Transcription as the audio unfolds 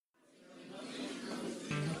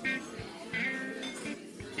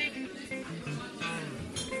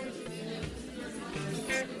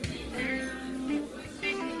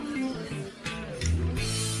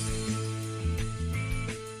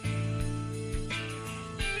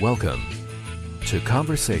Welcome to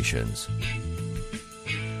Conversations.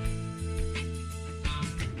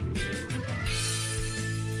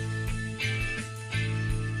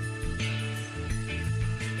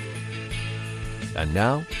 And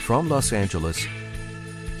now, from Los Angeles,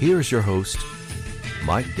 here's your host,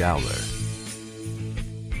 Mike Dowler.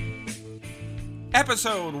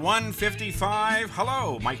 Episode 155.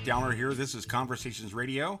 Hello, Mike Dowler here. This is Conversations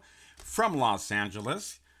Radio from Los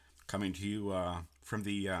Angeles, coming to you from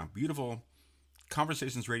the beautiful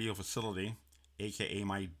Conversations Radio facility, aka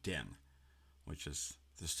my den, which is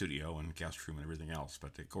the studio and guest room and everything else.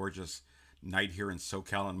 But a gorgeous night here in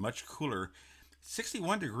SoCal and much cooler.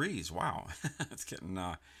 61 degrees. Wow, it's getting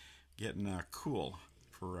cool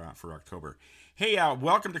for October. Hey,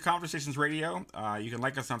 welcome to Conversations Radio. You can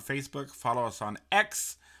like us on Facebook, follow us on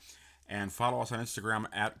X, and follow us on Instagram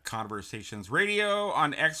at Conversations Radio.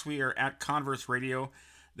 On X, we are at Converse Radio.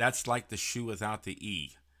 That's like the shoe without the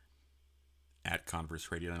E. At Converse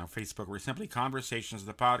Radio. And on Facebook, we're simply Conversations,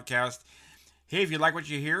 the podcast. Hey, if you like what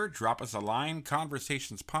you hear, drop us a line,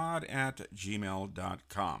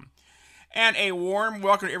 conversationspod@gmail.com. And a warm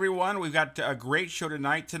welcome to everyone. We've got a great show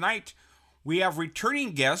tonight. Tonight, we have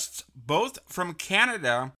returning guests, both from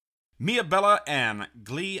Canada, Mia Bella and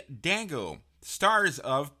Glee Dango, stars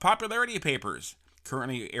of Popularity Papers,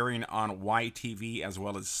 currently airing on YTV as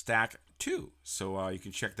well as Stack 2. So you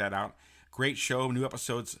can check that out. Great show. New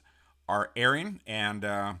episodes are airing, and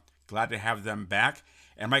glad to have them back.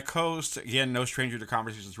 And my co-host, again, no stranger to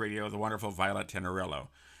Conversations Radio, the wonderful Violet Tenorello.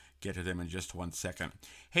 Get to them in just 1 second.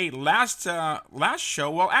 Hey, last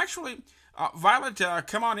show. Well, actually, Violet,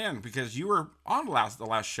 come on in because you were on the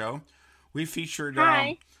last show. We featured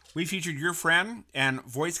your friend and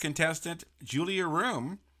voice contestant Julia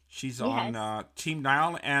Room. She's on Team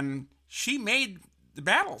Nile, and she made the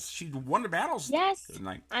battles. She won the battles. Yes,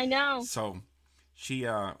 tonight. I know. So she,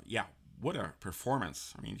 what a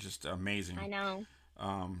performance! I mean, just amazing. I know.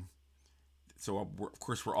 So of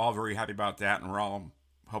course we're all very happy about that, and we're all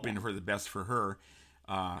hoping for the best for her.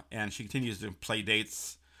 And she continues to play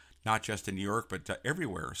dates, not just in New York, but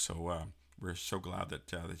everywhere. So we're so glad that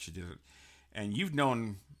she did it. And you've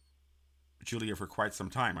known Julia for quite some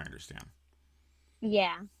time, I understand.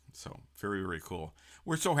 Yeah. So very, very cool.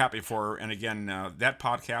 We're so happy for her. And again, that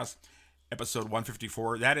podcast, episode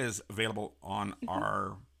 154, that is available on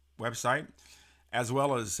our website, as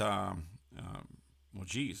well as, Apple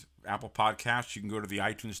Podcasts. You can go to the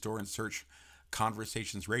iTunes store and search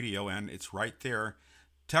Conversations Radio, and it's right there,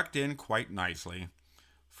 tucked in quite nicely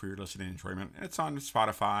for your listening enjoyment. And it's on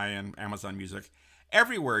Spotify and Amazon Music,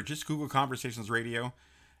 everywhere. Just Google Conversations Radio,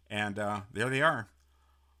 and there they are.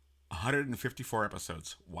 154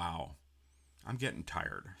 episodes. Wow. I'm getting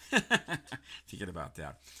tired thinking about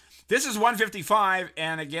that. This is 155,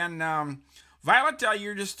 and again, Violet,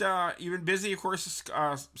 you're just you've been busy, of course,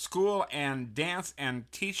 school and dance and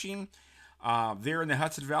teaching there in the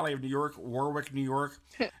Hudson Valley of New York, Warwick, New York.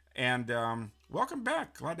 And welcome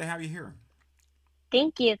back. Glad to have you here.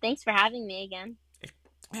 Thank you. Thanks for having me again.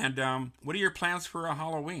 And what are your plans for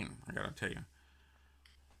Halloween? I gotta tell you.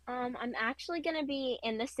 I'm actually gonna be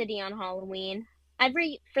in the city on Halloween.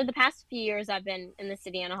 For the past few years, I've been in the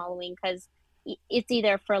city on Halloween because it's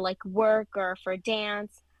either for like work or for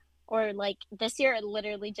dance, or like this year,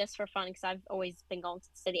 literally just for fun because I've always been going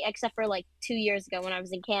to the city, except for like 2 years ago when I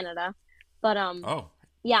was in Canada. But I'm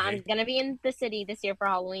gonna be in the city this year for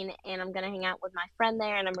Halloween, and I'm gonna hang out with my friend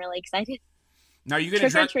there, and I'm really excited. Now you gonna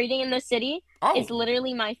trick or treating in the city is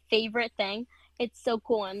literally my favorite thing. It's so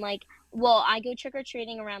cool. And I go trick or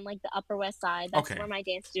treating around like the Upper West Side. That's where my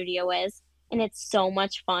dance studio is, and it's so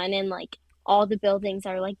much fun. And like all the buildings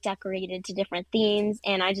are like decorated to different themes,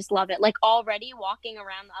 and I just love it. Like already walking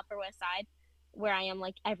around the Upper West Side, where I am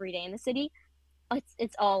like every day in the city,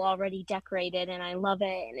 it's all already decorated, and I love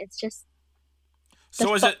it. And it's just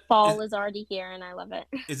fall is already here, and I love it.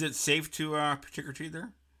 Is it safe to trick or treat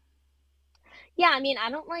there? Yeah, I mean, I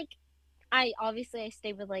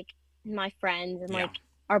stay with like my friends, and like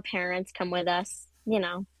our parents come with us, you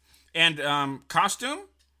know. And costume?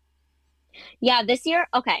 Yeah, this year,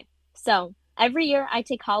 okay. So every year I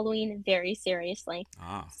take Halloween very seriously.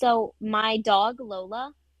 So my dog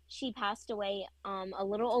Lola, she passed away a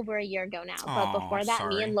little over a year ago now. But before that,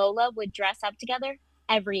 me and Lola would dress up together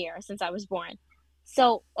every year since I was born.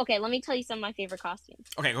 So, okay, let me tell you some of my favorite costumes.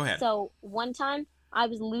 Okay, go ahead. So one time I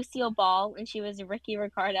was Lucille Ball and she was Ricky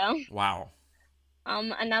Ricardo. Wow.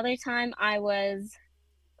 Another time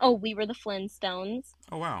we were the Flintstones.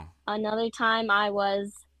 Oh, wow. Another time I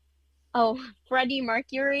was, Freddie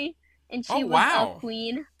Mercury, and she was a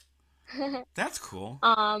queen. That's cool.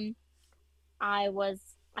 I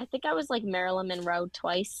I think I was like Marilyn Monroe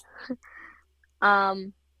twice. I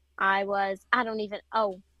don't even,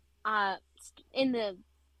 uh, in the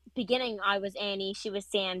beginning, I was Annie, she was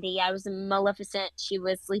Sandy, I was Maleficent, she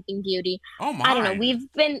was Sleeping Beauty. Oh I don't know.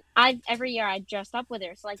 my. Every year I dressed up with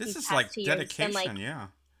her. So like This these is past like 2 years, it's been like, dedication, yeah.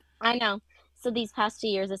 I know. So these past 2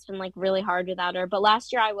 years, it's been like really hard without her. But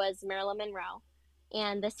last year I was Marilyn Monroe,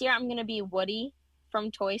 and this year I'm gonna be Woody from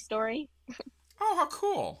Toy Story. Oh, how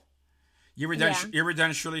cool. Yeah. You ever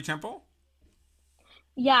done Shirley Temple?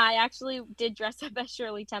 Yeah, I actually did dress up as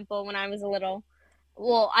Shirley Temple when I was a little.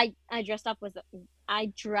 Well, I dressed up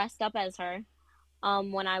as her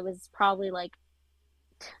when I was probably like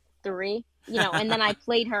 3, and then I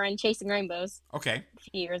played her in Chasing Rainbows Okay. a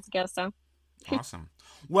few years ago, so Awesome.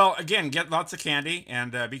 Well, again, get lots of candy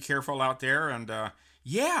and be careful out there. And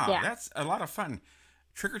yeah, yeah. that's a lot of fun.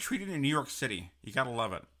 Trick or treating in New York City. You got to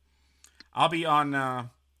love it. I'll be on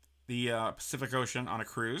the Pacific Ocean on a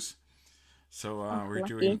cruise. So we're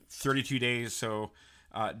Lucky. doing 32 days. So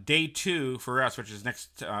day 2 for us, which is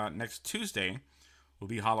next Tuesday, will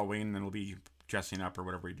be Halloween. And then we'll be dressing up or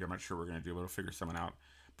whatever we do. I'm not sure what we're going to do, but we'll figure something out.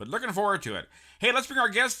 But looking forward to it. Hey, let's bring our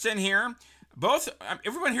guests in here. Both,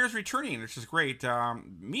 everyone here is returning, which is great.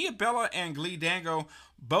 Mia Bella and Glee Dango,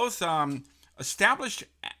 both established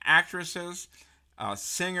actresses,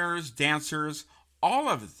 singers, dancers, all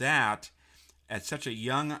of that at such a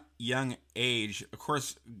young age. Of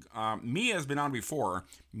course, Mia has been on before.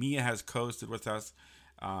 Mia has co-hosted with us,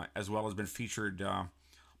 as well as been featured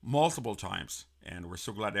multiple times, and we're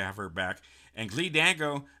so glad to have her back. And Glee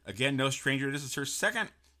Dango, again, no stranger. This is her second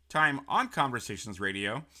time on Conversations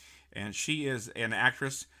Radio, and she is an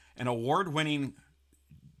actress, an award-winning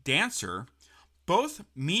dancer. Both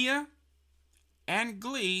Mia and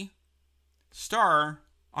Glee star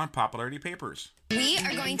on Popularity Papers. We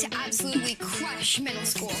are going to absolutely crush middle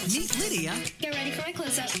school. Meet Lydia. Get ready for my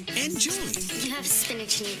close-up. And Julie. You have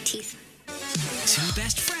spinach in your teeth. Two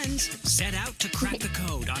best friends set out to crack the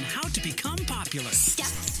code on how to become popular. Step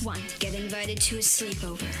 1, get invited to a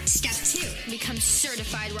sleepover. Step 2, become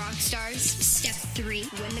certified rock stars. Step 3,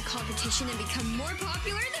 win the competition and become more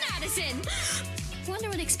popular than Addison. Wonder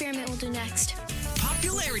what experiment we'll do next.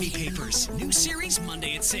 Popularity Papers. New series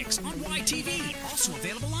Monday at 6 on YTV. Also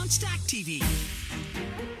available on Stack TV.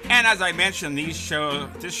 And as I mentioned, this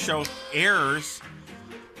show airs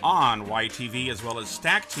on YTV as well as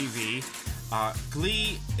Stack TV.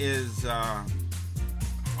 Glee is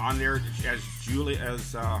on there as Julie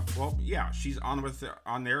she's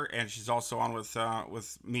on there, and she's also on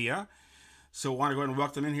with Mia. So I want to go ahead and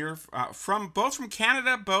welcome them in here both from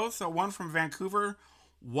Canada, one from Vancouver,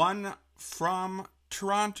 one from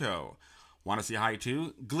Toronto. Want to say hi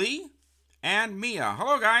to Glee and Mia.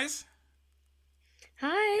 Hello, guys.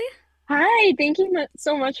 Hi. Hi. Thank you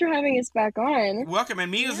so much for having us back on. Welcome.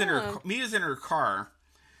 And Mia's in her car,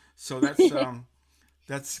 so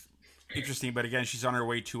that's interesting. But again, she's on her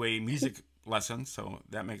way to a music lesson, so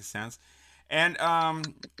that makes sense. And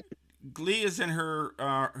Glee is in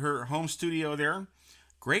her home studio there.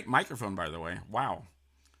 Great microphone, by the way. Wow.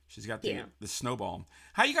 She's got the snowball.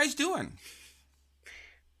 How you guys doing?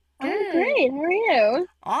 I'm great. How are you?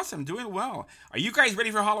 Awesome. Doing well. Are you guys ready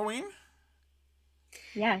for Halloween?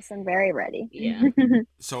 Yes, I'm very ready. Yeah.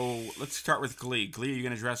 So let's start with Glee. Glee, are you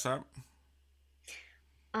going to dress up?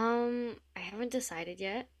 I haven't decided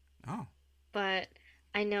yet. Oh. But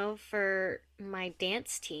I know for my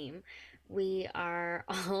dance team, we are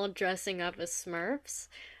all dressing up as Smurfs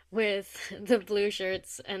with the blue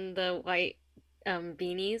shirts and the white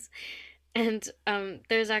beanies. And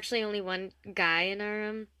there's actually only one guy in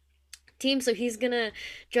our team, so he's gonna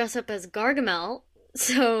dress up as Gargamel.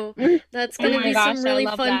 So that's gonna be some really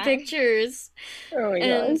fun pictures. Oh my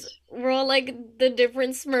gosh. We're all like the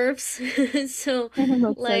different Smurfs. So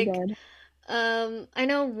like so good. I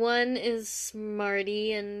know one is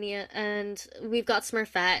Smarty and we've got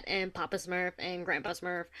Smurfette and Papa Smurf and Grandpa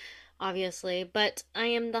Smurf, obviously. But I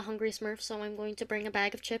am the hungry Smurf, so I'm going to bring a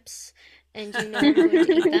bag of chips, and I'm going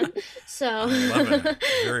to eat them. So I love it.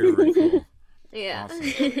 Very, very cool. Yeah.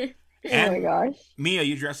 Awesome. Oh my gosh. Mia,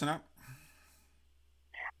 you dressing up?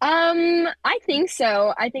 I think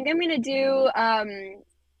so. I think I'm gonna do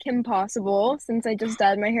Kim Possible since I just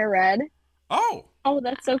dyed my hair red. Oh. Oh,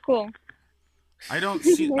 that's so cool. I don't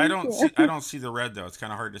see the red though. It's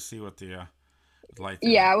kind of hard to see with the light.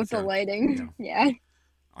 Yeah, with the lighting. Yeah.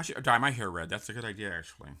 I should dye my hair red. That's a good idea,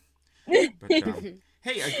 actually. But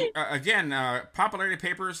hey, again, Popularity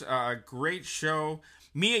Papers, great show.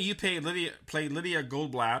 Mia, you play Lydia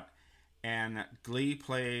Goldblatt, and Glee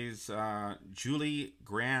plays Julie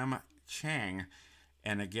Graham Chang.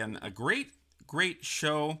 And again, a great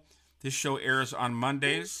show. This show airs on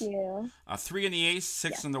Mondays, Yeah. 3 in the East,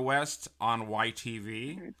 6 in the West on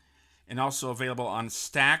YTV, and also available on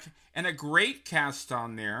Stack. And a great cast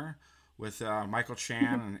on there with Michael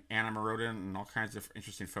Chan and Anna Moroden and all kinds of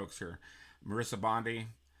interesting folks here. Marissa Bondi,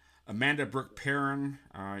 Amanda Brooke Perrin,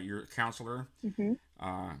 your counselor,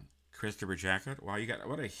 Christopher Jacket. Wow, you got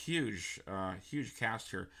what a huge cast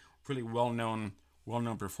here. Really well-known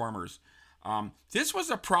performers. This was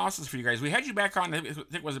a process for you guys. We had you back on. I think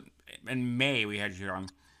it was in May. We had you on.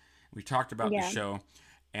 We talked about the show,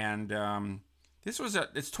 and this was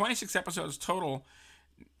it's 26 episodes total.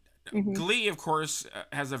 Glee, of course,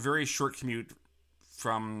 has a very short commute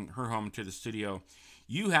from her home to the studio.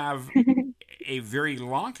 You have a very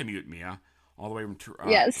long commute, Mia, all the way from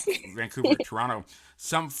Vancouver to Toronto,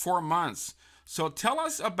 some 4 months. So tell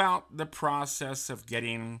us about the process of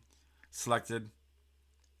getting selected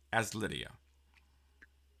as Lydia.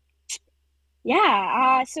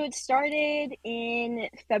 Yeah, so it started in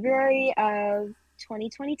February of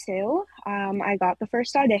 2022. I got the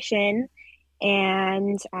first audition,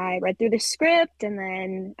 and I read through the script, and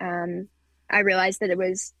then I realized that it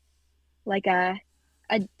was like a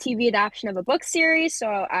TV adaptation of a book series. So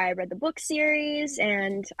I read the book series,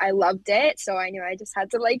 and I loved it. So I knew I just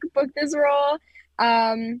had to book this role.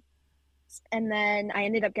 And then I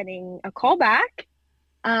ended up getting a call back.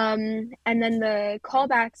 And then the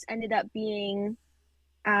callbacks ended up being,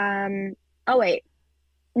 it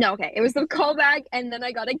was the callback, and then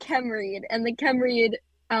I got a chem read, and the chem read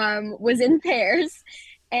was in pairs,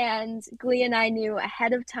 and Glee and I knew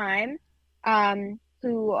ahead of time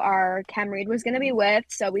who our chem read was going to be with,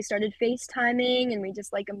 so we started FaceTiming, and we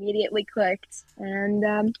just immediately clicked, and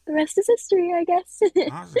the rest is history, I guess.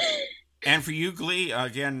 Awesome. And for you, Glee,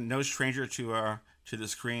 again, no stranger to the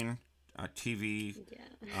screen, TV,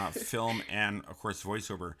 film, and of course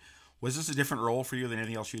voiceover. Was this a different role for you than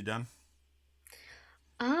anything else you'd done?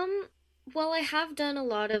 Well, I have done a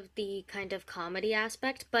lot of the kind of comedy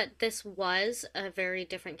aspect, but this was a very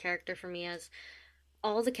different character for me, as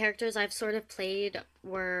all the characters I've sort of played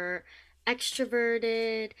were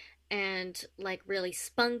extroverted and really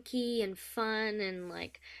spunky and fun and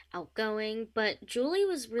outgoing, but Julie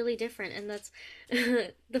was really different. And that's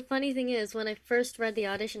the funny thing is, when I first read the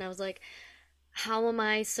audition, I was like, how am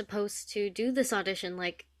I supposed to do this audition?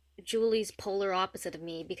 Julie's polar opposite of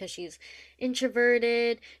me, because she's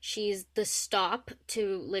introverted, she's the stop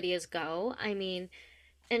to Lydia's go. I mean,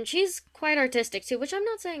 and she's quite artistic too, which I'm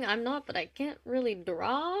not saying I'm not, but I can't really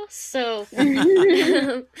draw, so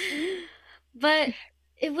but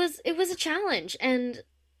it was a challenge.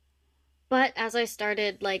 But as I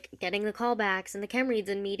started getting the callbacks and the chem reads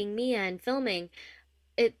and meeting Mia and filming,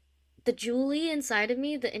 the Julie inside of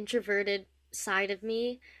me, the introverted side of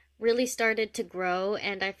me, really started to grow,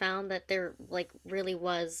 and I found that there really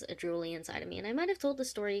was a Julie inside of me. And I might have told the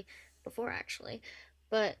story before, actually,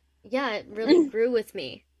 but yeah, it really grew with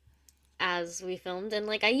me as we filmed, and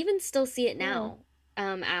I even still see it now.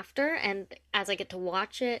 After, and as I get to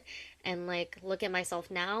watch it and look at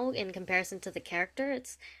myself now in comparison to the character,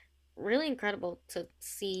 it's really incredible to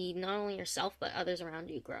see not only yourself but others around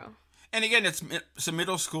you grow. And again, it's some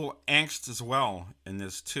middle school angst as well in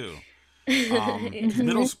this too.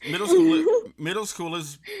 Middle school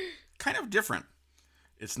is kind of different.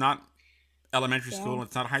 It's not elementary school, and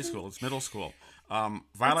it's not high school. It's middle school.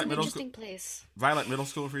 Violet, middle school. Place. Violet, middle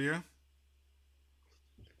school for you?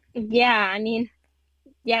 Yeah, I mean,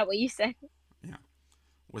 yeah, what you said. Yeah.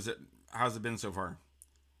 How's it been so far?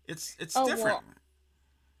 It's Oh, different.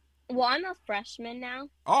 Well, I'm a freshman now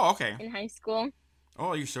Oh, okay. in high school.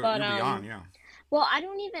 Oh, you're But, beyond, yeah. Well, I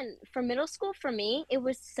don't even, for middle school, for me, it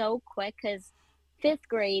was so quick because fifth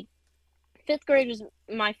grade was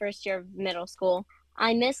my first year of middle school.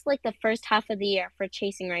 I missed the first half of the year for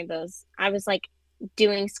Chasing Rainbows. I was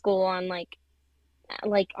doing school on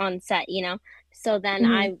on set, So then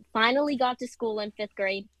I finally got to school in fifth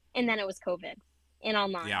grade, and then it was COVID and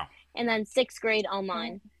online. Yeah. And then sixth grade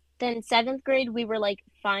online. Then seventh grade, we were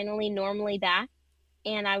finally normally back,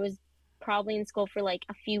 and I was probably in school for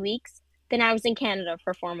a few weeks. Then I was in Canada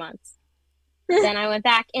for 4 months. Then I went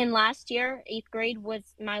back. And last year, eighth grade was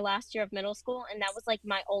my last year of middle school, and that was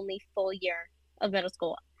my only full year of middle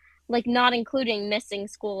school, not including missing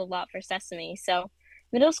school a lot for Sesame. So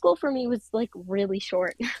middle school for me was really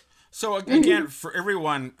short. So again, for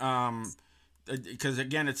everyone, because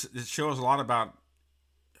again, it shows a lot about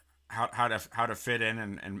how to fit in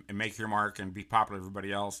and make your mark and be popular with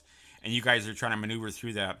everybody else, and you guys are trying to maneuver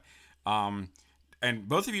through that. And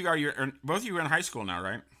both of you are in high school now,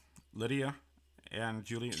 right? Lydia and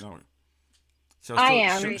Julie. No. So I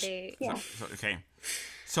am. okay.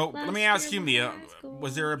 So let me ask you, Mia,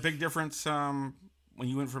 was there a big difference when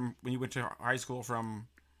you went to high school from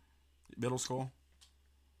middle school?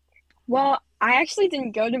 Well, I actually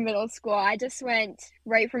didn't go to middle school. I just went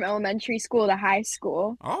right from elementary school to high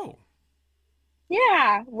school. Oh.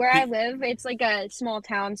 Yeah, where I live, it's like a small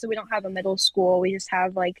town, so we don't have a middle school. We just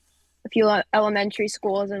have like a few elementary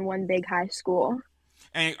schools and one big high school.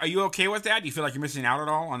 And are you okay with that? Do you feel like you're missing out at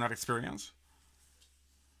all on that experience?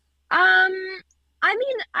 I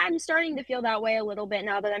mean, I'm starting to feel that way a little bit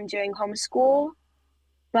now that I'm doing homeschool,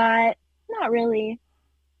 but not really.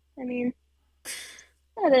 I mean,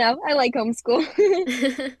 I don't know. I like homeschool.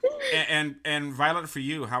 and Violet, for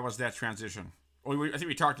you, how was that transition? Well, I think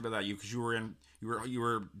we talked about that because you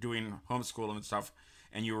were doing homeschool and stuff,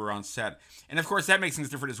 and you were on set, and of course that makes things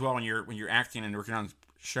different as well when you're acting and working on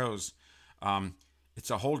shows.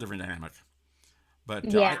 It's a whole different dynamic. But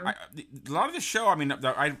yeah. A lot of the show, I mean,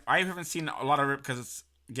 I haven't seen a lot of it because it's,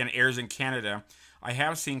 again, airs in Canada. I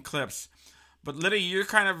have seen clips. But Lydia, you're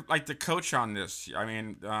kind of like the coach on this. I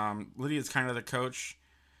mean, Lydia's kind of the coach.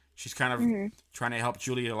 She's kind of trying to help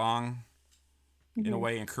Julie along in a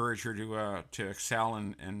way, encourage her to excel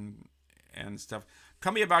and stuff.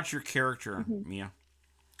 Tell me about your character, Mia.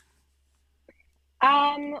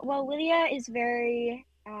 Well, Lydia is very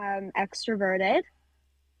extroverted.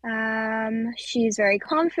 She's very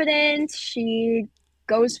confident. She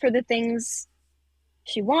goes for the things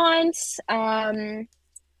she wants.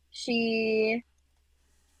 She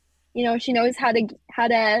she knows how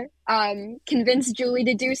to convince Julie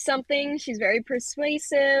to do something. She's very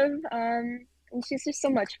persuasive. And she's just so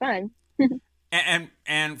much fun.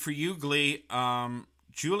 and for you, Glee,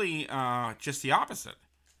 Julie, just the opposite.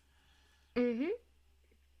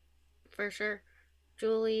 For sure.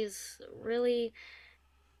 Julie's really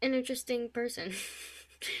an interesting person.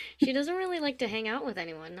 She doesn't really like to hang out with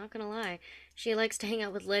anyone, not gonna lie. She likes to hang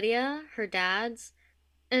out with Lydia, her dad's,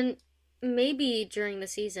 and maybe during the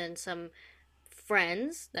season some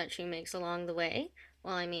friends that she makes along the way.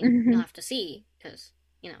 Well, I mean, you'll have to see, because,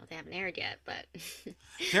 they haven't aired yet, but...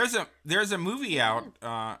 There's a movie out,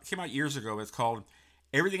 came out years ago, it's called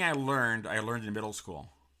Everything I Learned in Middle School.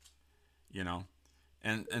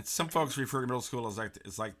 And some folks refer to middle school as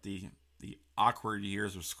like the awkward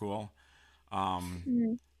years of school,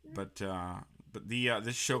 but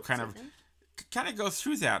this show kind of goes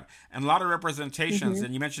through that, and a lot of representations.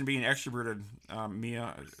 And you mentioned being extroverted,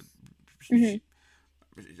 Mia.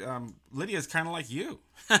 Lydia's kind of like you.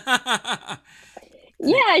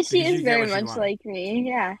 Yeah, she is very much like me.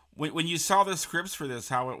 Yeah. When you saw the scripts for this,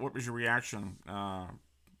 what was your reaction?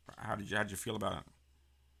 How'd you feel about it?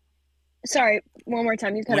 Sorry, one more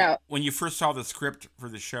time. You cut out. When you first saw the script for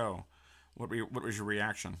the show, what was your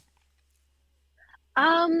reaction?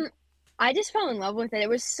 I just fell in love with it. It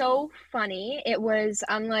was so funny. It was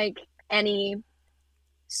unlike any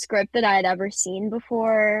script that I had ever seen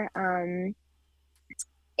before.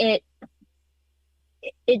 It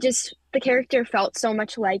just, the character felt so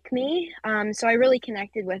much like me. So I really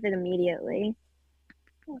connected with it immediately.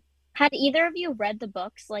 Had either of you read the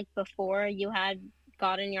books like before you had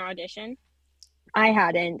gotten your audition? I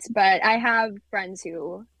hadn't, but I have friends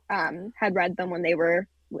who had read them when they were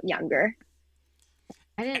younger.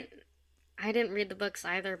 I didn't read the books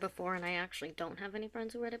either before, and I actually don't have any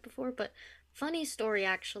friends who read it before, but funny story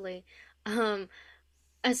actually.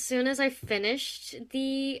 As soon as I finished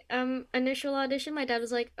the initial audition, my dad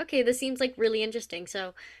was like, "Okay, this seems like really interesting,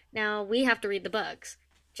 so now we have to read the books,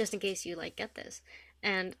 just in case you get this."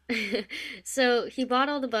 And so he bought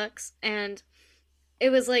all the books, and it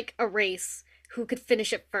was like a race who could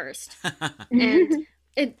finish it first. And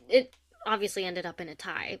it obviously ended up in a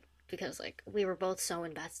tie because we were both so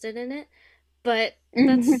invested in it. But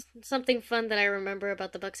that's something fun that I remember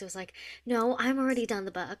about the books. It was like, "No, I'm already done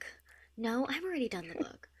the book. No, I'm already done the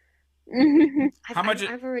book." How much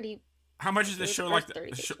is the show like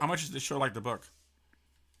how much is the show like the book?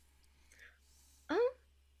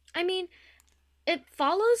 I mean, it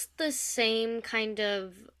follows the same kind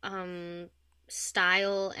of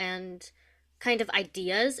style and kind of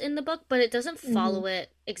ideas in the book, but it doesn't follow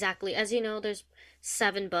it exactly. As you know, there's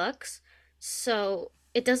 7 books, so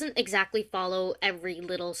it doesn't exactly follow every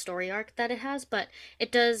little story arc that it has, but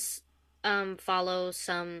it does follow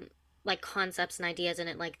some concepts and ideas in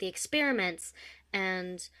it, like the experiments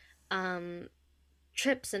and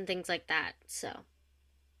trips and things like that. So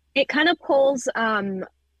it kind of pulls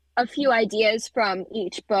a few ideas from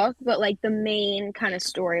each book, but the main kind of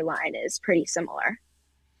storyline is pretty similar.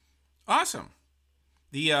 Awesome.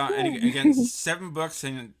 And again, 7 books,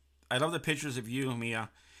 and I love the pictures of you, Mia,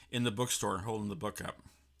 in the bookstore holding the book up.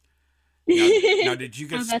 Now did you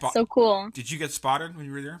get that's so cool. Did you get spotted when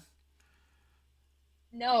you were there?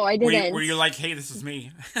 No, I didn't. Were you like, hey, this is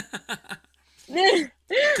me?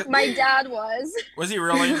 My dad was. Was he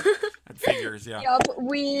really? That figures, yeah. Yup.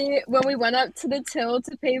 When we went up to the till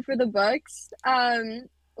to pay for the books,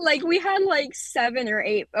 like we had like 7 or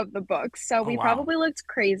 8 of the books, so we probably looked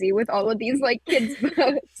crazy with all of these like kids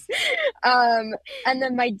books. And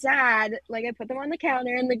then my dad, like I put them on the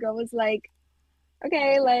counter, and the girl was like,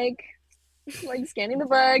 okay, like scanning the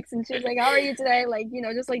books, and she was like, how are you today? Like,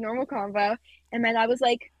 just like normal convo. And my dad was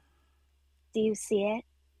like, do you see it?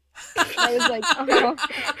 I was like,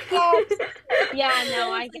 oh. Yeah,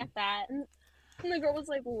 no, I get that. And the girl was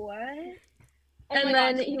like, what? Oh and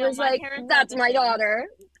then he was like, that's my daughter.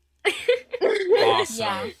 Awesome.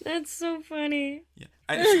 Yeah. That's so funny. Yeah.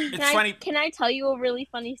 It's funny. Can I tell you a really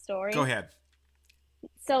funny story? Go ahead.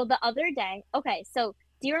 So the other day, okay, so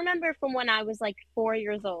do you remember from when I was like 4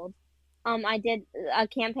 years old? I did a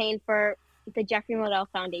campaign for the Jeffrey Modell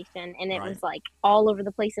Foundation, and it was like all over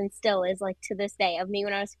the place, and still is like to this day, of me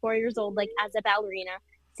when I was 4 years old, like as a ballerina,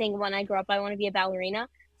 saying when I grow up I want to be a ballerina.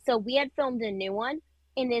 So we had filmed a new one,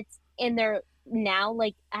 and it's in there now,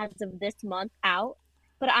 like as of this month out,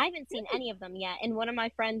 but I haven't seen any of them yet. And one of my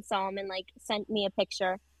friends saw them and like sent me a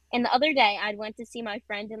picture. And the other day I went to see my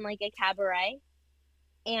friend in like a cabaret,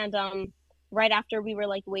 and right after we were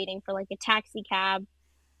like waiting for like a taxi cab,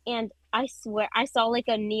 and I swear I saw like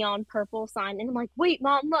a neon purple sign, and I'm like, wait,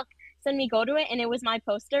 Mom, look. So then we go to it, and it was my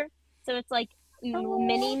poster. So it's like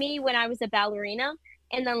mini me when I was a ballerina,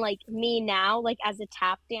 and then like me now, like as a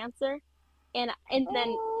tap dancer. And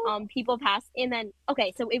then people pass, and then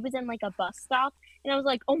okay, so it was in like a bus stop, and I was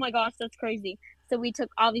like, oh my gosh, that's crazy. So we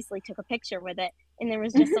obviously took a picture with it, and there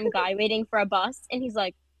was just some guy waiting for a bus, and he's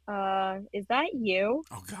like, is that you?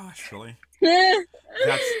 Oh gosh, really?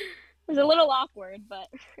 That's it was a little awkward, but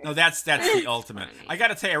no, that's the ultimate. I got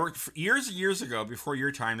to tell you, I worked years and years ago, before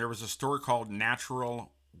your time. There was a store called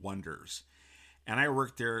Natural Wonders, and I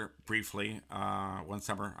worked there briefly one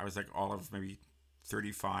summer. I was like all of maybe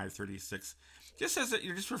 35, 36,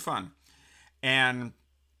 just for fun. And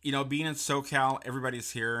being in SoCal,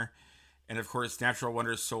 everybody's here, and of course, Natural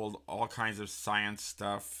Wonders sold all kinds of science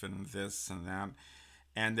stuff and this and that.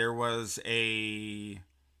 And there was a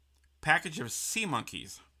package of sea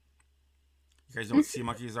monkeys. You guys know what sea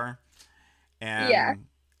monkeys are? And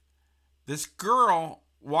this girl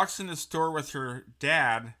walks in the store with her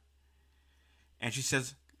dad, and she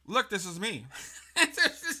says, look, this is me.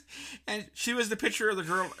 And she was the picture of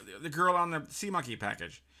the girl on the sea monkey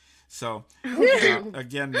package. So,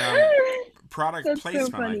 again, product That's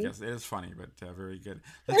placement, so funny. I guess. It is funny, but very good.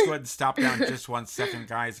 Let's go ahead and stop down just 1 second,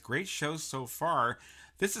 guys. Great show so far.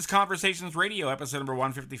 This is Conversations Radio, episode number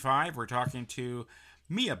 155. We're talking to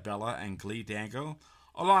Mia Bella and Glee Dango,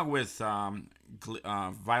 along with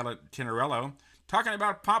Violet Tinarello, talking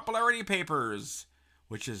about Popularity Papers,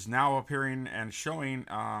 which is now appearing and showing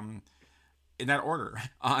in that order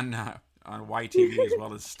on YTV as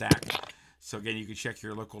well as Stack. So again, you can check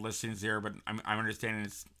your local listings there, but I'm understanding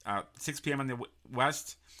it's 6 p.m. in the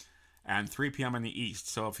west and 3 p.m. in the east.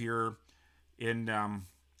 So if you're in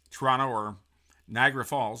Toronto or Niagara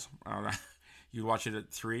Falls, you watch it at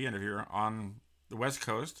 3, and if you're on the west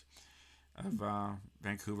coast of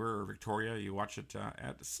Vancouver or Victoria, you watch it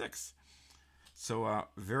at 6. So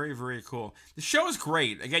very, very cool. The show is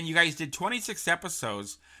great. Again, you guys did 26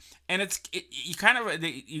 episodes, and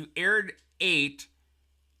you aired 8,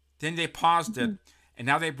 then they paused it, and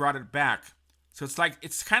now they brought it back. So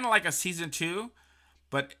it's kind of like a season 2,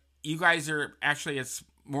 but you guys it's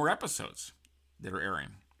more episodes that are airing.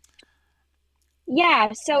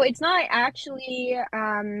 Yeah, so it's not actually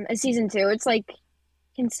a season 2. It's like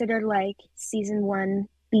considered like season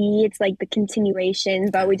 1B. It's like the continuation,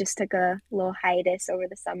 but we just took a little hiatus over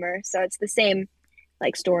the summer, so it's the same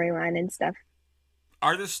like storyline and stuff.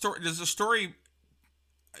 Does the story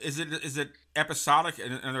is it episodic?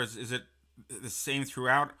 In other words, is it the same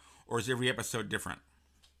throughout, or is every episode different?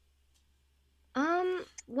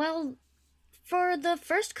 Well, for the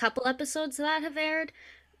first couple episodes that have aired,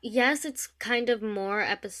 yes, it's kind of more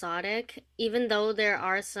episodic, even though there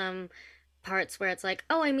are some parts where it's like,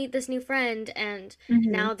 oh, I meet this new friend, and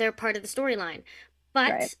now they're part of the storyline.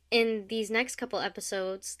 But in these next couple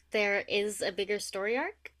episodes, there is a bigger story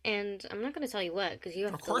arc, and I'm not going to tell you what, because you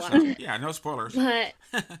have to watch it. Yeah, no spoilers. But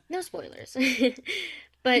no spoilers.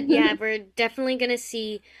 But yeah, we're definitely going to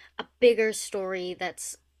see a bigger story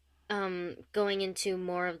that's going into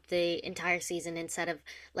more of the entire season, instead of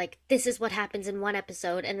like, this is what happens in one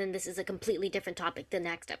episode, and then this is a completely different topic the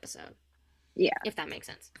next episode. Yeah. If that makes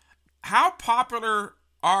sense. How popular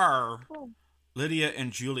are Lydia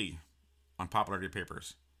and Julie on Popularity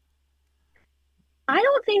Papers? I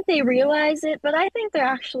don't think they realize it, but I think they're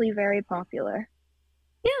actually very popular.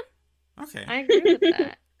 Yeah. Okay. I agree with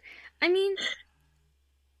that. I mean,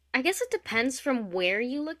 I guess it depends from where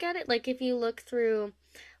you look at it. Like, if you look through,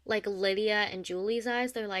 like, Lydia and Julie's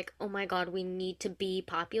eyes, they're like, oh my god, we need to be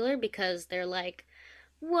popular because they're like,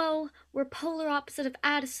 whoa, we're polar opposite of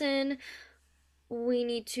Addison. We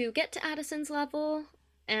need to get to Addison's level.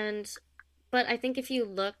 But I think if you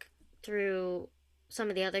look through some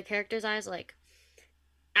of the other characters' eyes, like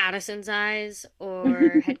Addison's eyes,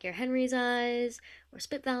 or Headgear Henry's eyes, or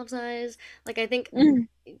Spitvalve's eyes, like, I think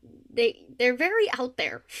they're very out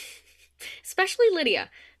there. Especially Lydia.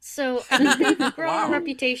 So I think they've grown a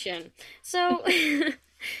reputation. So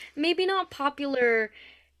maybe not popular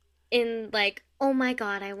in, like, oh my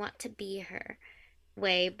god, I want to be her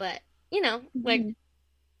way, but like,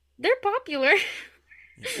 they're popular.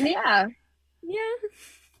 Yeah. Yeah.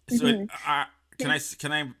 So can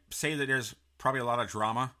I say that there's probably a lot of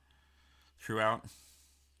drama throughout,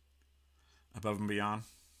 Above and Beyond?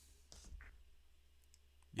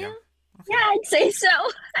 Yeah. Okay. Yeah, I'd say so.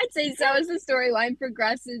 As the storyline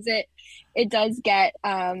progresses, it does get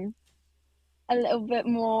a little bit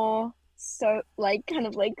more so, like, kind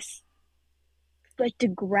of like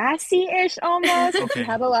Degrassi-ish almost. Okay. We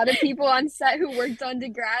had a lot of people on set who worked on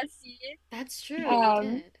Degrassi. That's true. We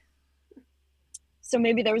did. So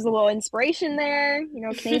maybe there was a little inspiration there,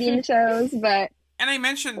 Canadian shows, but... And I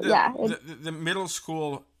mentioned the middle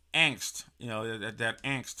school angst, that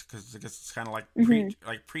angst, because I guess it's kind of like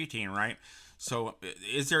preteen, right? So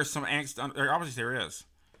is there some angst? Obviously there is,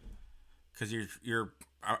 because you're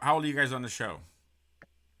how old are you guys on the show,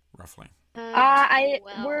 roughly?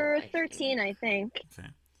 We're 13, I think. Okay,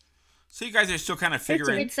 so you guys are still kind of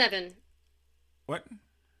figuring. Grade 7. What?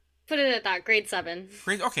 Put it at that. Grade 7.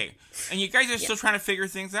 Okay, and you guys are still trying to figure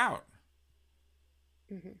things out.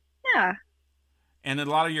 Mm-hmm. Yeah. And a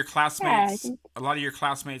lot of your classmates,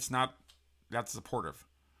 not that supportive.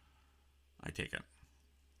 I take it.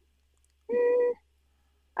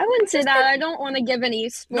 I wouldn't say that. I don't want to give any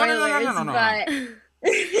spoilers, no. but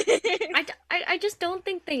I just don't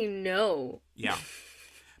think they know. Yeah,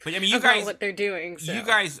 but I mean, what they're doing. So. You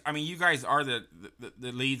guys are the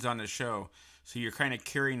leads on the show, so you're kind of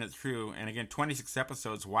carrying it through. And again, 26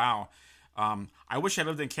 episodes. Wow. I wish I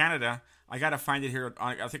lived in Canada. I gotta find it here.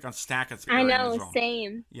 I think on Stack. I know, as well.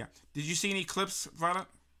 same. Yeah. Did you see any clips, Violet?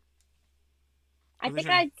 I think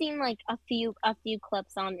I'd seen like a few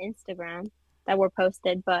clips on Instagram that were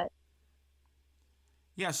posted, but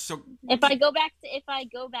yeah. So if I go back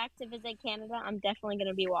to visit Canada, I'm definitely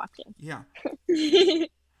gonna be watching. Yeah.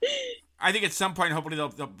 I think at some point, hopefully they'll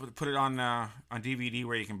put it on DVD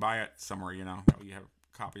where you can buy it somewhere. You have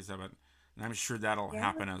copies of it, and I'm sure that'll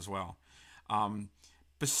happen as well.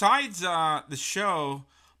 Besides the show,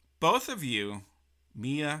 both of you,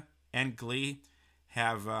 Mia and Glee,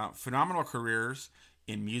 have phenomenal careers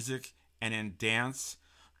in music and in dance.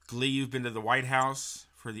 Glee, you've been to the White House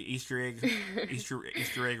for the Easter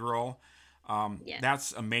egg roll.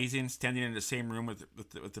 That's amazing. Standing in the same room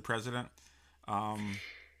with the president.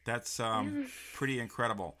 That's pretty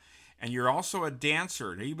incredible. And you're also a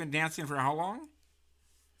dancer. Now, you've been dancing for how long?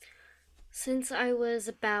 Since I was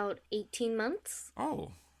about 18 months.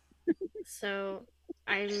 Oh. So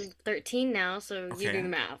I'm 13 now, so you do the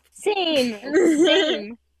math.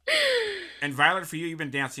 Same. And Violet, for you, you've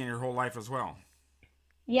been dancing your whole life as well.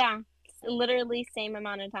 Yeah, literally same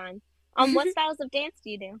amount of time. What styles of dance do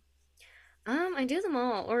you do? I do them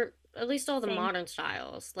all, or at least all the modern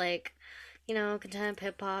styles, like, contempt,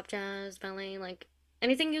 hip hop, jazz, ballet, like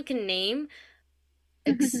anything you can name,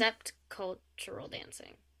 except cultural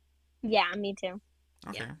dancing. Yeah, me too.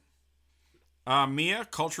 Okay. Mia,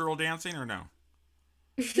 cultural dancing or no?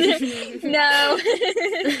 No.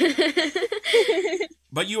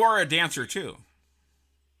 But you are a dancer too.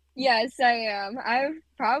 Yes, I am. I've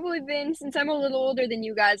probably been, since I'm a little older than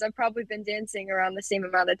you guys, I've probably been dancing around the same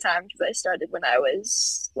amount of time because I started when I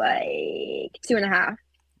was like 2.5.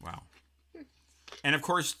 Wow. And of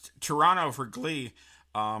course, Toronto for Glee,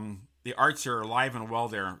 the arts are alive and well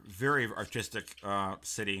there. Very artistic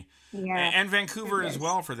city. Yeah. And Vancouver as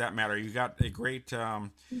well, for that matter. You got a great,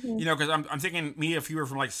 because I'm thinking, Mia, if you were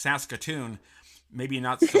from like Saskatoon, maybe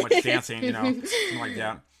not so much dancing, something like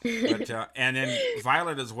that. But and then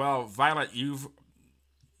Violet as well. Violet,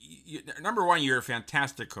 number one, you're a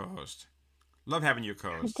fantastic co-host. Love having you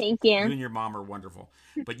co-host. Thank you. You and your mom are wonderful.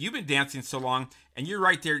 But you've been dancing so long, and you're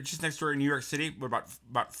right there, just next door in New York City. What,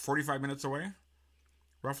 about 45 minutes away,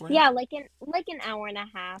 roughly? Yeah, like an hour and a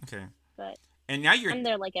half. Okay. But and now I'm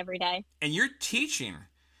there like every day. And you're teaching.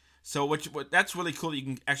 So that's really cool that you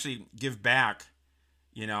can actually give back,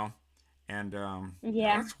 and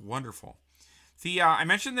that's wonderful. I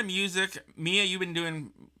mentioned the music. Mia, you've been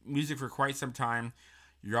doing music for quite some time.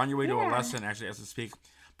 You're on your way to a lesson, actually, as we speak.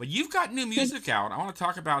 But you've got new music out. I want to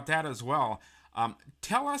talk about that as well.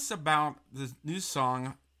 Tell us about the new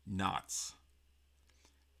song, Knots.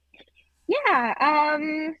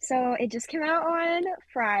 Yeah, so it just came out on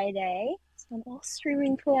Friday. It's on all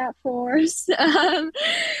streaming platforms.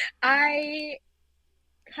 I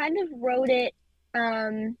kind of wrote it,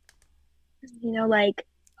 like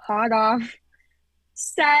hot off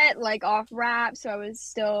set, like off rap, so I was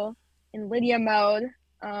still in Lydia mode.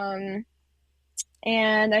 And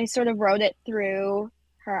I sort of wrote it through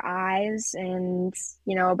her eyes and,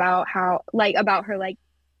 about her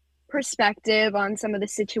perspective on some of the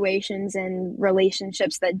situations and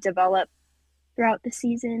relationships that develop throughout the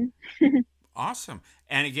season. Awesome.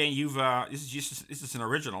 And again, you've this is an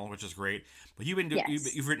original, which is great. But you've been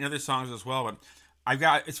you've written other songs as well. But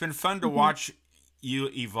it's been fun to watch you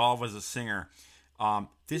evolve as a singer.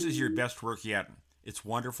 This is your best work yet. It's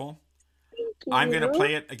wonderful. Thank you. I'm going to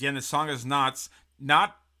play it again. The song is Knots,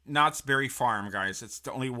 not Knott's Berry Farm, guys. It's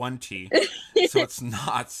only one T, so it's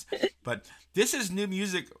Knots. But this is new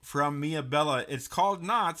music from Mia Bella. It's called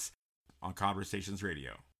Knots on Conversations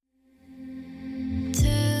Radio.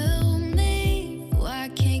 Tell me why I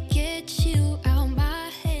can't get you out my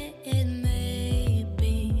head.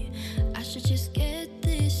 Maybe I should just get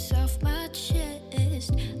this off my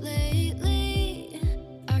chest. Lately,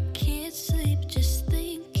 I can't sleep just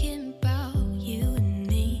thinking about you and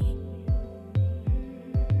me.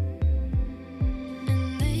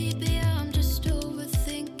 And maybe I'm just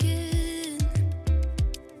overthinking.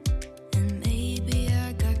 And maybe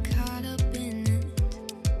I got caught up in it.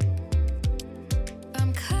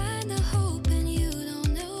 I'm kinda hoping you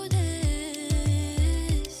don't notice,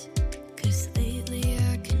 'cause lately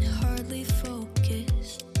I can hardly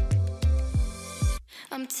focus.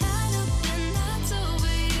 I'm tied up in knots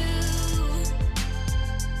over you,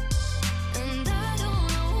 and I don't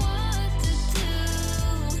know what to do.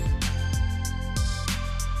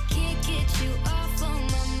 Can't get you off of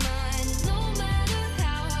my mind, no matter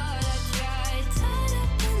how hard I try. Tied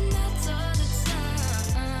up in knots all the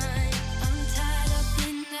time. I'm tied up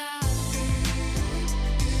in knots.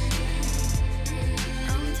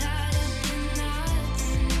 I'm tied up in knots.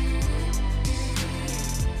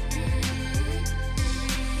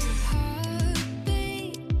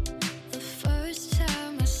 Heartbeat. The first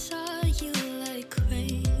time I saw you like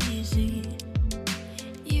crazy.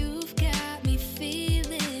 You've got me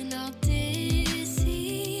feeling all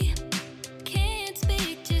dizzy. Can't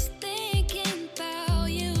speak, just thinking about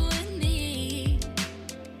you and me.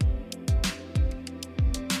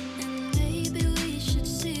 And maybe we should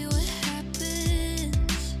see what happens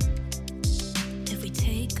if we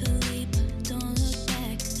take a leap, don't look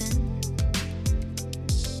back then.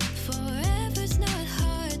 Forever's not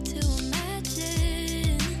hard to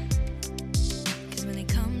imagine, 'cause when it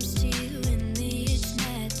comes to you and me, it's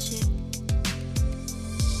magic.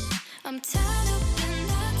 I'm tied up in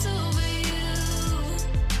knots over you,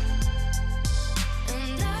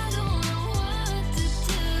 and I don't know what to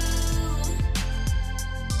do.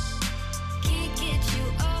 Can't get you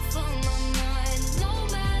off of my mind, no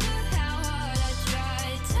matter how hard I try.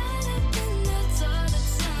 Tied up in knots all the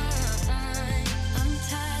time. I'm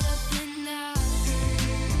tied up in knots.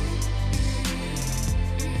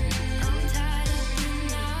 I'm tied up in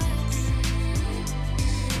knots.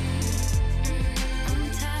 I'm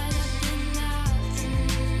tied up in knots.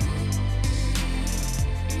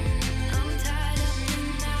 I'm tied up in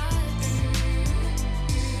knots.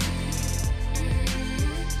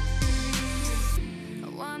 I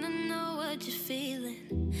wanna know what you're feeling,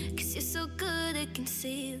 'cause you're so good at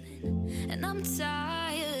concealing. And I'm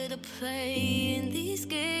tired of playing these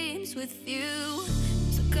games with you.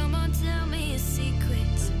 So come on, tell me your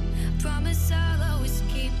secrets. Promise I'll always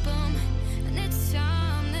keep them. And it's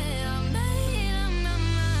time that I made up my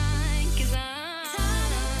mind, 'cause I'm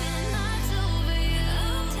tied up in knots over you.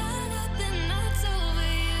 I'm tied up in knots over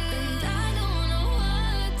you, and I don't know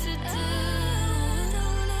what to do.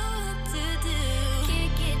 Don't know what to do.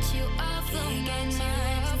 Can't get you off of my mind,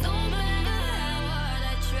 no matter how hard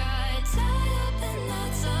I try. Tied up in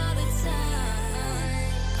knots all the time.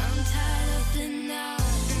 I'm tied up in knots.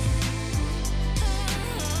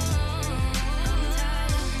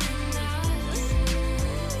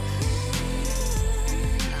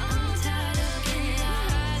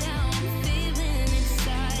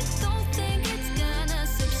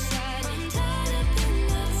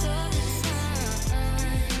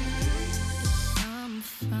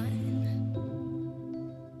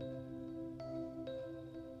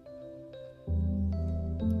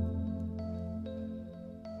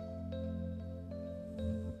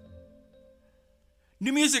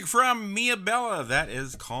 New music from Mia Bella. That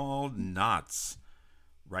is called Knots.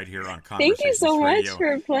 Right here on Thank you Conversations so much Radio.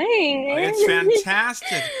 for playing it. It's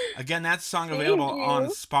fantastic. Again, that song Thank available you. on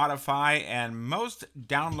Spotify and most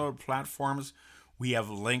download platforms. We have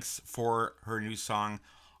links for her new song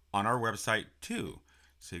on our website too,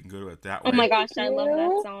 so you can go to it that way. Oh my gosh, I Thank love that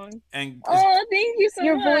you. song. And Thank you so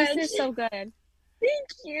Your much. voice is so good. Thank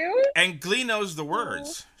you. and Glee knows the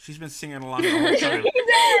words. She's been singing along the whole time. He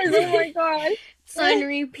does. Oh my god. It's on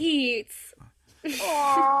repeats.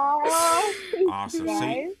 Aww.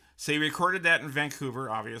 Awesome. So you recorded that in Vancouver,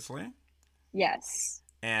 obviously. Yes.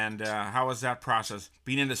 And how was that process,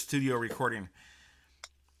 being in the studio recording?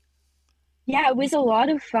 Yeah, it was a lot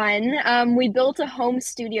of fun. We built a home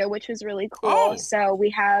studio, which was really cool. Oh. So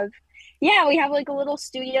we have like a little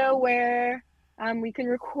studio where we can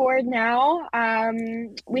record now.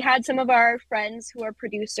 We had some of our friends who are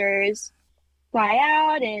producers fly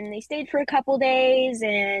out, and they stayed for a couple days,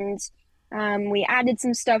 and we added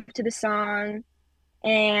some stuff to the song,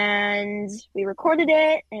 and we recorded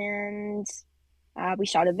it, and we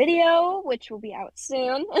shot a video, which will be out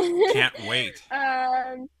soon. Can't wait.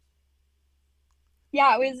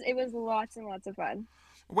 Yeah, it was lots and lots of fun.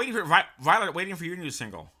 Waiting for Violet. Waiting for your new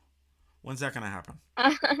single. When's that going to happen?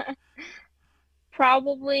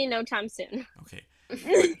 Probably no time soon. Okay.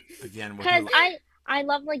 Again, because I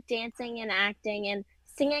love like dancing and acting and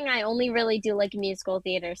singing. I only really do like musical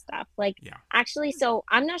theater stuff. Like actually, so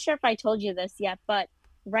I'm not sure if I told you this yet, but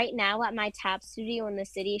right now at my tap studio in the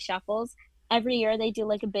city, Shuffles, every year they do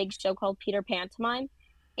like a big show called Peter Pantomime,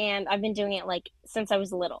 and I've been doing it like since I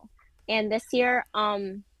was little. And this year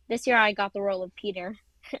I got the role of Peter.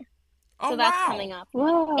 So that's coming up.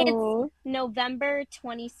 Whoa. It's November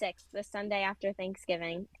 26th, the Sunday after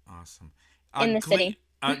Thanksgiving. Awesome. In the city.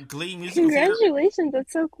 Glee musical Congratulations, theater.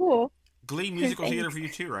 That's so cool. Glee musical theater for you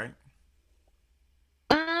too, right?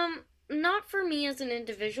 Not for me as an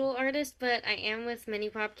individual artist, but I am with Mini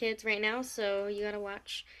Pop Kids right now, so you gotta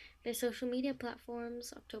watch their social media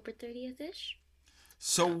platforms October 30th-ish.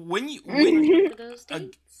 So when for those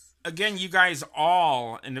dates. Again, you guys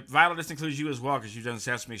all, and Violet, this includes you as well, because you've done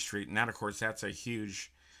Sesame Street, and that, of course, that's a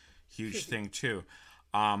huge thing too.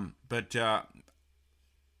 But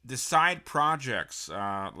the side projects,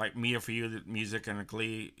 like Mia for you, the music, and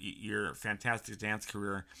Glee, your fantastic dance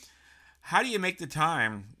career. How do you make the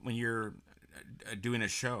time when you're doing a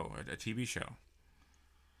show, a TV show?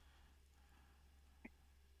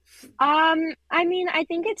 I mean, I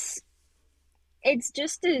think it's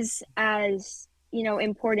just as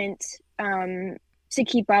important to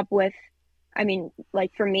keep up with. I mean,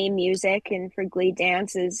 like for me, music, and for Glee,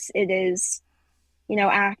 dance it is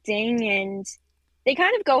acting, and they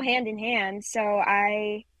kind of go hand in hand. So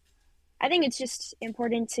I think it's just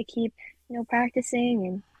important to keep practicing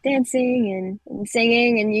and dancing and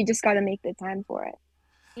singing, and you just got to make the time for it.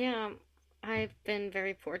 Yeah, I've been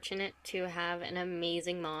very fortunate to have an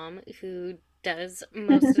amazing mom who does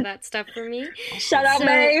most of that stuff for me. Shout out,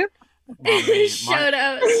 babe. Shout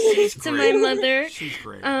out to my mother. She's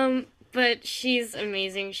great. But she's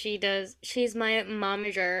amazing. She's my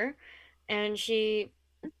momager, and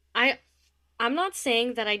I'm not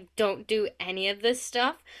saying that I don't do any of this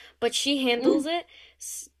stuff, but she handles it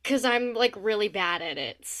because I'm like really bad at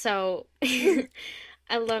it. So I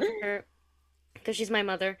love her because she's my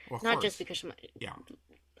mother, not just because she's my. Yeah.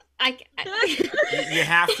 You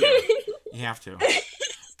have to. You have to.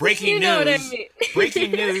 Breaking news. What I mean.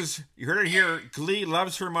 Breaking news. You heard it here. Glee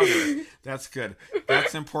loves her mother. That's good.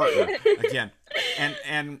 That's important. Again.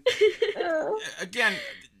 And again,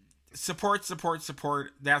 support.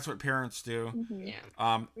 That's what parents do. Mm-hmm.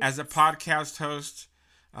 Yeah. As a podcast host,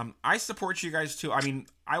 I support you guys too. I mean,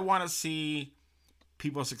 I want to see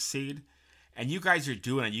people succeed, and you guys are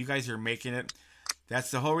doing it. You guys are making it. That's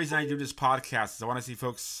the whole reason I do this podcast. Is I want to see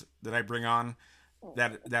folks that I bring on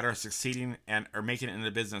that are succeeding and are making it in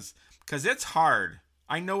the business, because it's hard.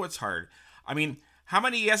 I know it's hard. I mean, how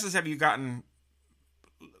many yeses have you gotten,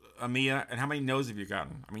 Mia, and how many no's have you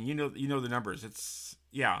gotten? I mean, you know the numbers. It's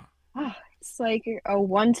it's like a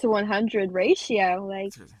 1 to 100 ratio.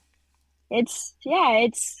 Like it's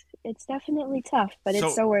definitely tough, but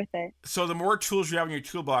it's so worth it. So the more tools you have in your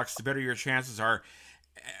toolbox, the better your chances are.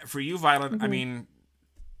 For you, Violet, I mean,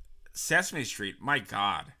 Sesame Street. My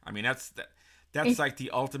God, I mean that's like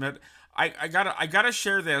the ultimate. I gotta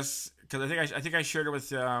share this because I think I shared it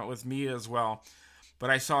with Mia as well. But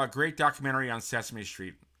I saw a great documentary on Sesame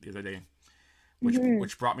Street the other day,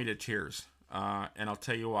 which brought me to tears. And I'll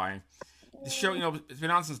tell you why. The show, it's been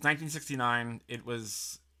on since 1969. It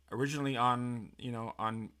was originally on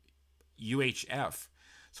UHF,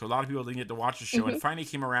 So a lot of people didn't get to watch the show, and it finally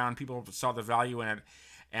came around. People saw the value in it,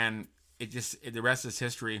 and the rest is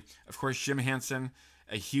history. Of course, Jim Henson,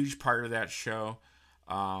 a huge part of that show,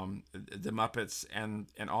 the Muppets, and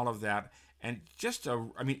all of that, and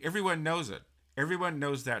everyone knows it. Everyone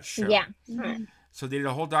knows that show. Yeah. So they did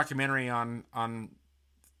a whole documentary on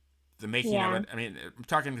the making of it. I mean, I'm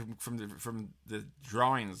talking from the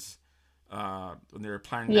drawings when they were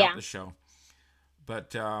planning out the show.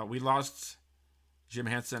 But we lost Jim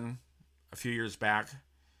Henson a few years back,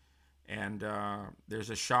 and there's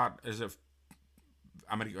a shot.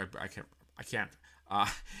 I can't.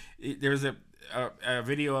 There's a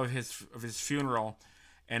video of his funeral,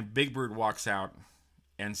 and Big Bird walks out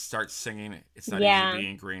and starts singing "It's Not Easy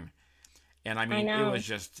Being Green," and I mean, it was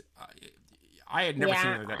just. I had never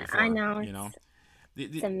seen that before. I know. You know,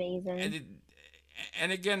 it's amazing.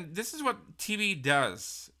 And again, this is what TV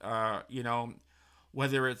does. You know,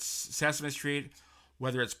 whether it's Sesame Street,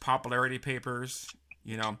 whether it's popularity papers,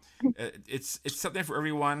 you know, it's something for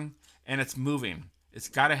everyone, and it's moving. It's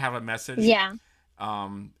got to have a message. Yeah.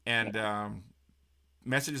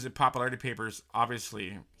 Messages in popularity papers,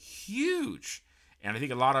 obviously huge. And I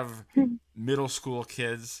think a lot of middle school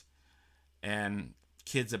kids and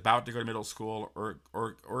kids about to go to middle school or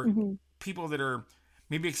people that are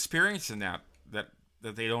maybe experiencing that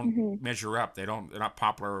they don't measure up. They're not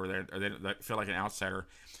popular, or they feel like an outsider.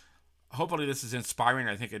 Hopefully this is inspiring.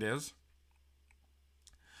 I think it is.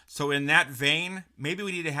 So in that vein, maybe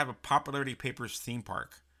we need to have a popularity papers theme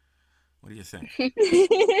park. What do you think?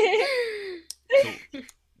 So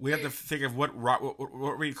we have to think of what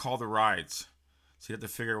we call the rides. So you have to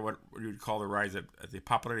figure what you would call the rides at the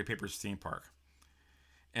popularity papers theme park.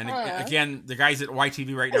 And again, the guys at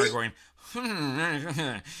YTV right now are going,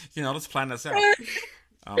 let's plan this out.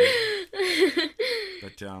 I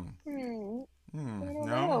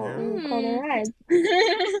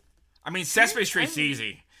mean, Sesame Street's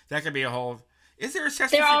easy. That could be a whole. Is there a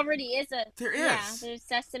Sesame? There already is a. There is. Yeah, there's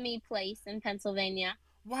Sesame Place in Pennsylvania.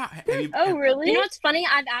 Wow. Really? You know what's funny?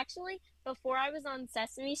 I've actually, before I was on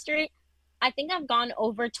Sesame Street, I think I've gone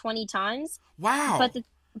over 20 times. Wow.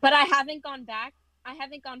 But I haven't gone back. I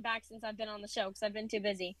haven't gone back since I've been on the show because I've been too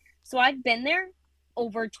busy. So I've been there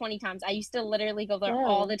over 20 times. I used to literally go there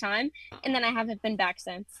all the time, and then I haven't been back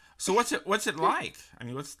since. So what's it like? I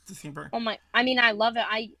mean, what's the theme park? I mean, I love it.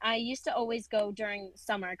 I used to always go during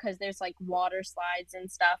summer because there's like water slides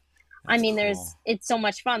and stuff. That's I mean, cool. It's so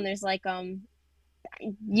much fun. There's like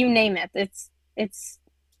you name it. It's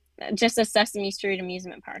just a Sesame Street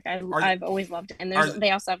amusement park. I've always loved it. And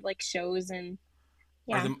they also have like shows and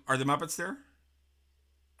Are the Muppets there?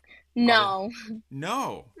 No.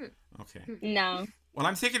 No. Okay. No. Well,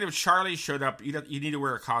 I'm thinking if Charlie showed up, you need to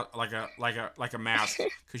wear a mask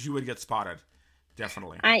because you would get spotted.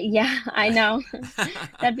 Definitely. I know.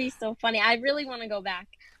 That'd be so funny. I really want to go back.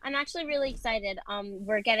 I'm actually really excited.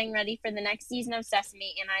 We're getting ready for the next season of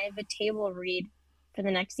Sesame, and I have a table read for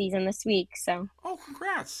the next season this week. So. Oh,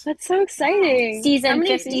 congrats! That's so exciting. Season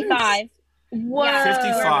 55. Whoa.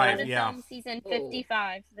 55. Yeah. Season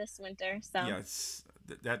 55 this winter. So. Yeah,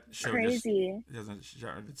 that show crazy.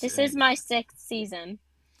 This is my 6th season.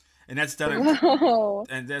 And that's done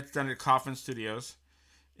at Coffin Studios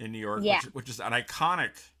in New York, which is an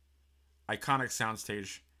iconic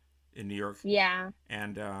soundstage in New York. Yeah.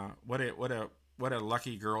 And what a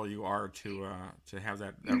lucky girl you are to have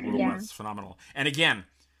that role. That's phenomenal. And again,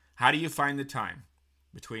 how do you find the time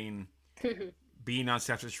between being on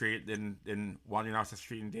Sesame Street and wandering off the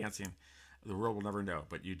street and dancing? The world will never know,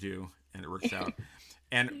 but you do, and it works out.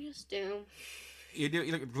 And we just do. You do.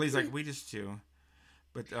 You look, Glee's like, we just do.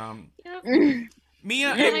 But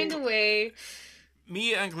Mia, find a way.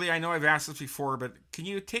 Mia and Glee, I know I've asked this before, but can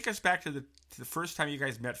you take us back to the first time you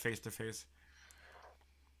guys met face to face?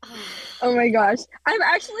 Oh my gosh, I'm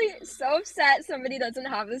actually so upset somebody doesn't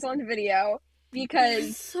have this on video.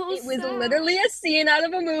 Because it was literally a scene out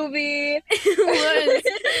of a movie. It was.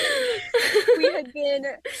 We had been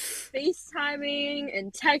FaceTiming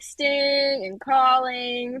and texting and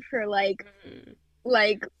calling for like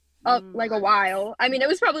a while. I mean, it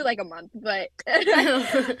was probably like a month, but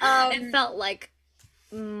it felt like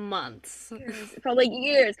months. It felt like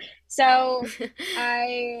years. So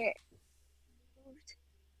I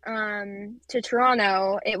moved to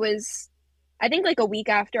Toronto. It was, I think, like a week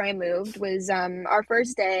after I moved was our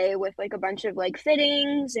first day with like a bunch of like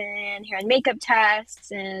fittings and hair and makeup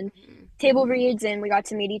tests and table reads, and we got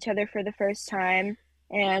to meet each other for the first time.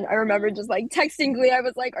 And I remember just like texting Glee. I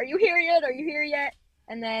was like, "Are you here yet? Are you here yet?"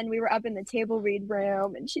 And then we were up in the table read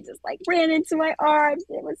room, and she just like ran into my arms.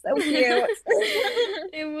 It was so cute.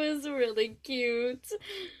 It was really cute.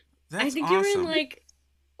 That's I think awesome. you were in like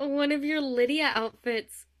one of your Lydia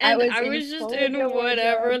outfits. And I was just in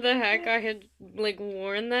whatever the heck I had like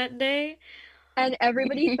worn that day. And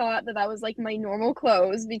everybody thought that was like my normal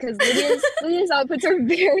clothes because Lydia's outfits are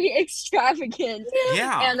very extravagant.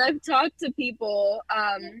 Yeah. And I've talked to people,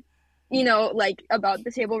 you know, like about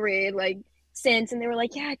the table read, like since, and they were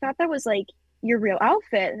like, "Yeah, I thought that was like your real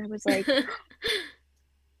outfit," and I was like,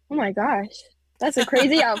 "Oh my gosh, that's a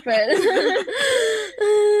crazy outfit."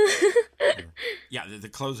 Yeah, the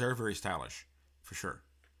clothes are very stylish, for sure.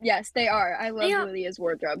 Yes, they are. I love Lydia's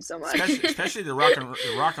wardrobe so much. Especially the rock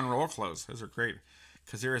and roll clothes. Those are great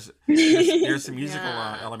because there's some musical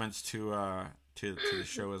elements to the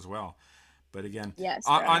show as well. But again, yes,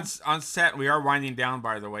 on set we are winding down,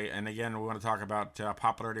 by the way. And again, we want to talk about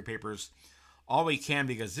popularity papers all we can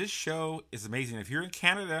because this show is amazing. If you're in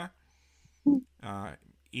Canada,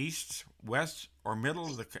 east, west, or middle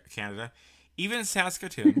of Canada, even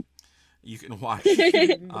Saskatoon. You can watch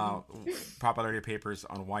popularity papers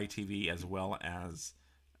on YTV as well as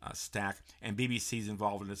Stack, and BBC's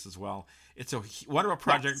involved in this as well. It's a wonderful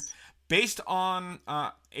project based on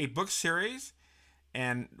a book series,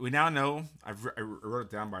 and we now know, I wrote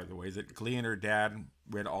it down by the way, that Glee and her dad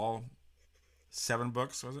read all 7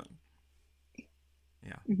 books, was it?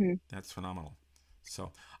 Yeah, That's phenomenal.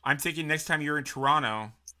 So I'm thinking next time you're in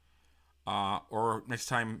Toronto, or next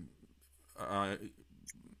time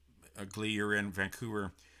Glee, you're in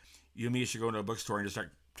Vancouver, you and me should go into a bookstore and just like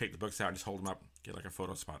take the books out and just hold them up, get like a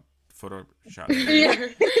photo shot. Yeah,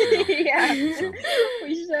 so.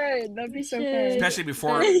 We should. That'd be so fun. Especially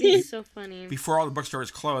before so funny. Before all the bookstores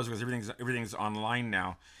close because everything's online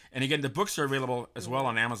now. And again, the books are available as well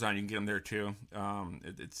on Amazon. You can get them there too.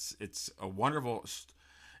 It's a wonderful,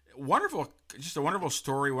 just a wonderful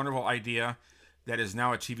story, wonderful idea that is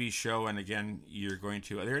now a TV show. And again, you're going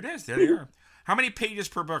to there it is. There they are. How many pages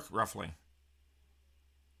per book, roughly?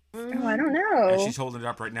 Oh, I don't know. And she's holding it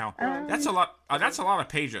up right now. That's a lot. That's a lot of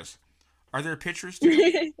pages. Are there pictures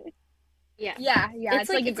too? Yeah.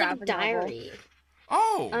 It's like a graphic diary.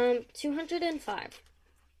 Novel. Oh. 205.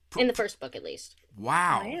 In the first book, at least.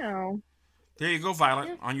 Wow. There you go, Violet.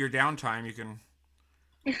 Yeah. On your downtime, you can.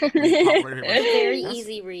 Very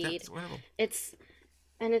easy read. It's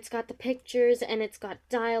got the pictures and it's got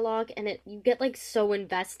dialogue and you get like so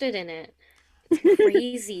invested in it. It's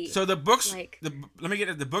crazy. So the books, let me get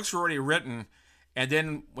it. The books were already written, and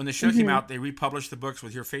then when the show came out, they republished the books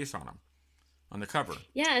with your face on them, on the cover.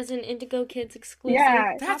 Yeah, as an Indigo Kids exclusive.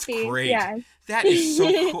 Yeah, that's copy. Great. Yeah. That is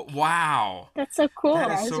so cool. Wow. That's so cool.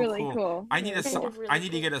 That is so really cool. I need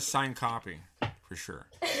to get a signed copy for sure.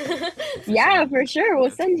 Yeah, for sure.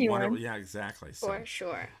 We'll send you one. Yeah, exactly. So, for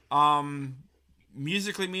sure.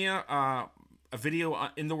 Musically, Mia, a video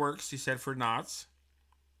in the works. You said for Knots.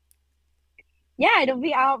 Yeah, it'll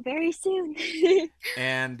be out very soon.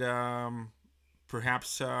 And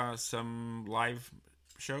perhaps some live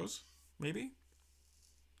shows, maybe?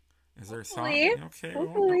 Is there a song? Okay,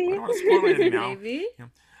 hopefully. I don't want to spoil anything now. Maybe. Yeah.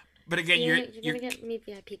 But again, you're going to get me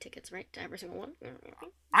VIP tickets, right? To every single one?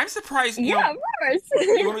 I'm surprised. Of course.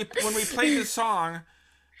 when we played this song,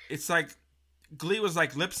 it's like Glee was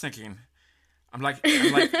like lip syncing. I'm like,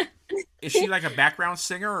 is she like a background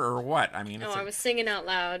singer or what? I mean, I was singing out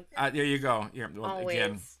loud. There you go. Yeah, always.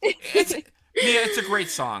 Again, it's a great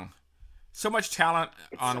song. So much talent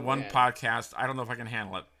on one podcast. I don't know if I can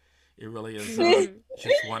handle it. It really is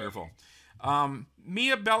just wonderful.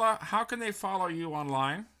 Mia Bella, how can they follow you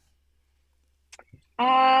online?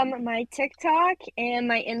 My TikTok and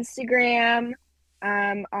my Instagram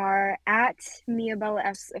are at Mia Bella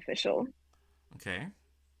S Official. Okay.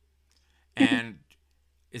 And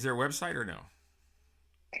is there a website or no?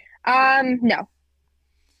 No.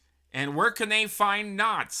 And where can they find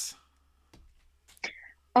Knots?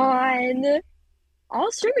 On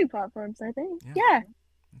all streaming platforms, I think. Yeah.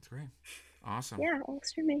 That's great. Awesome. Yeah, all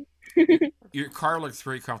streaming. Your car looks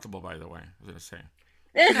very comfortable, by the way. I was going to say.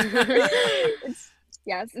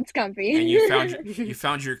 It's comfy. And you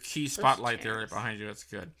found your key spotlight there right behind you. That's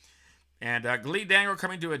good. And Glee Dango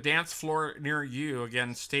coming to a dance floor near you.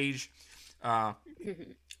 Again, stage.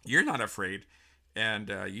 You're Not Afraid. And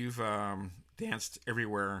you've danced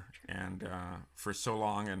everywhere and for so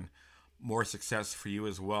long, and more success for you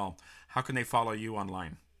as well. How can they follow you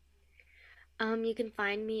online? You can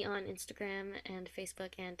find me on Instagram and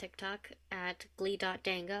Facebook and TikTok at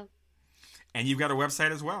glee.dango. And you've got a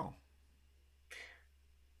website as well.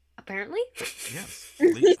 Apparently. Yes.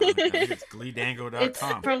 I think it's gleedango.com. It's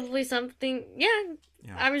probably something,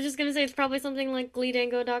 yeah. I was just going to say it's probably something like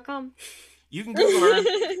gleedango.com. You can Google her.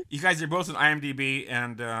 You guys are both on IMDb.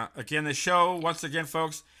 And again, the show, once again,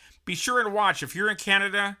 folks, be sure and watch. If you're in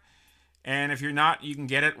Canada And if you're not, you can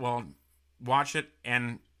get it. Well, watch it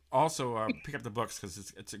and also pick up the books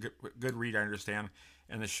because it's a good read, I understand.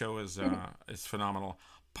 And the show is phenomenal.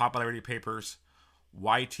 Popularity Papers,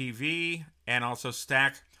 YTV, and also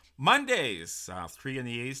Stack Mondays, 3 in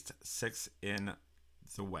the East, 6 in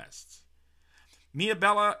the West. Mia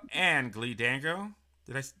Bella and Glee Dango.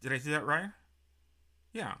 Did I do that right?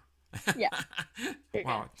 Yeah. Yeah.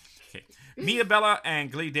 Wow. Okay. Mia Bella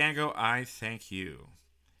and Glee Dango, I thank you.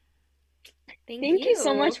 Thank you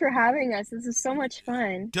so much for having us. This is so much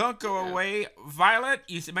fun. Don't go away. Violet,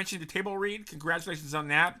 you mentioned the table read. Congratulations on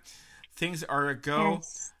that. Things are a go.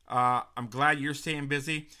 Yes. I'm glad you're staying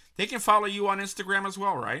busy. They can follow you on Instagram as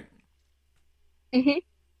well, right?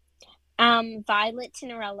 Violet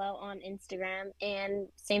Tinarello on Instagram, and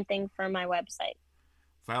same thing for my website.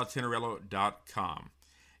 VioletTinarello.com.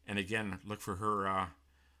 And again, look for her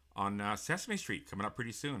on Sesame Street coming up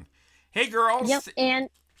pretty soon. Hey, girls. Yep, and...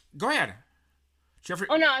 Go ahead. Jeffrey.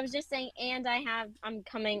 Oh, no, I was just saying, and I'm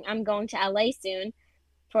going to LA soon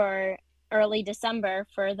for early December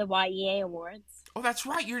for the YEA Awards. Oh, that's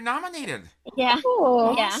right. You're nominated. Yeah.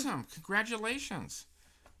 Cool. Awesome. Yeah. Congratulations.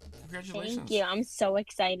 Thank you. I'm so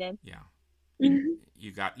excited. Yeah.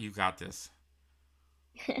 You got this.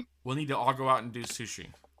 We'll need to all go out and do sushi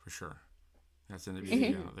for sure. That's in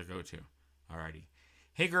the go-to. Alrighty.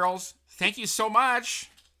 Hey, girls. Thank you so much.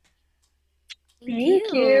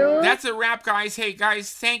 Thank you. That's a wrap, guys. Hey,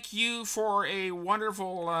 guys, thank you for a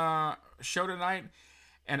wonderful show tonight.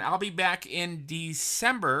 And I'll be back in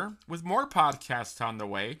December with more podcasts on the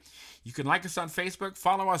way. You can like us on Facebook,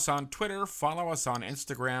 follow us on Twitter, follow us on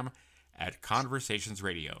Instagram at Conversations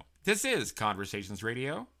Radio. This is Conversations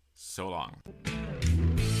Radio. So long.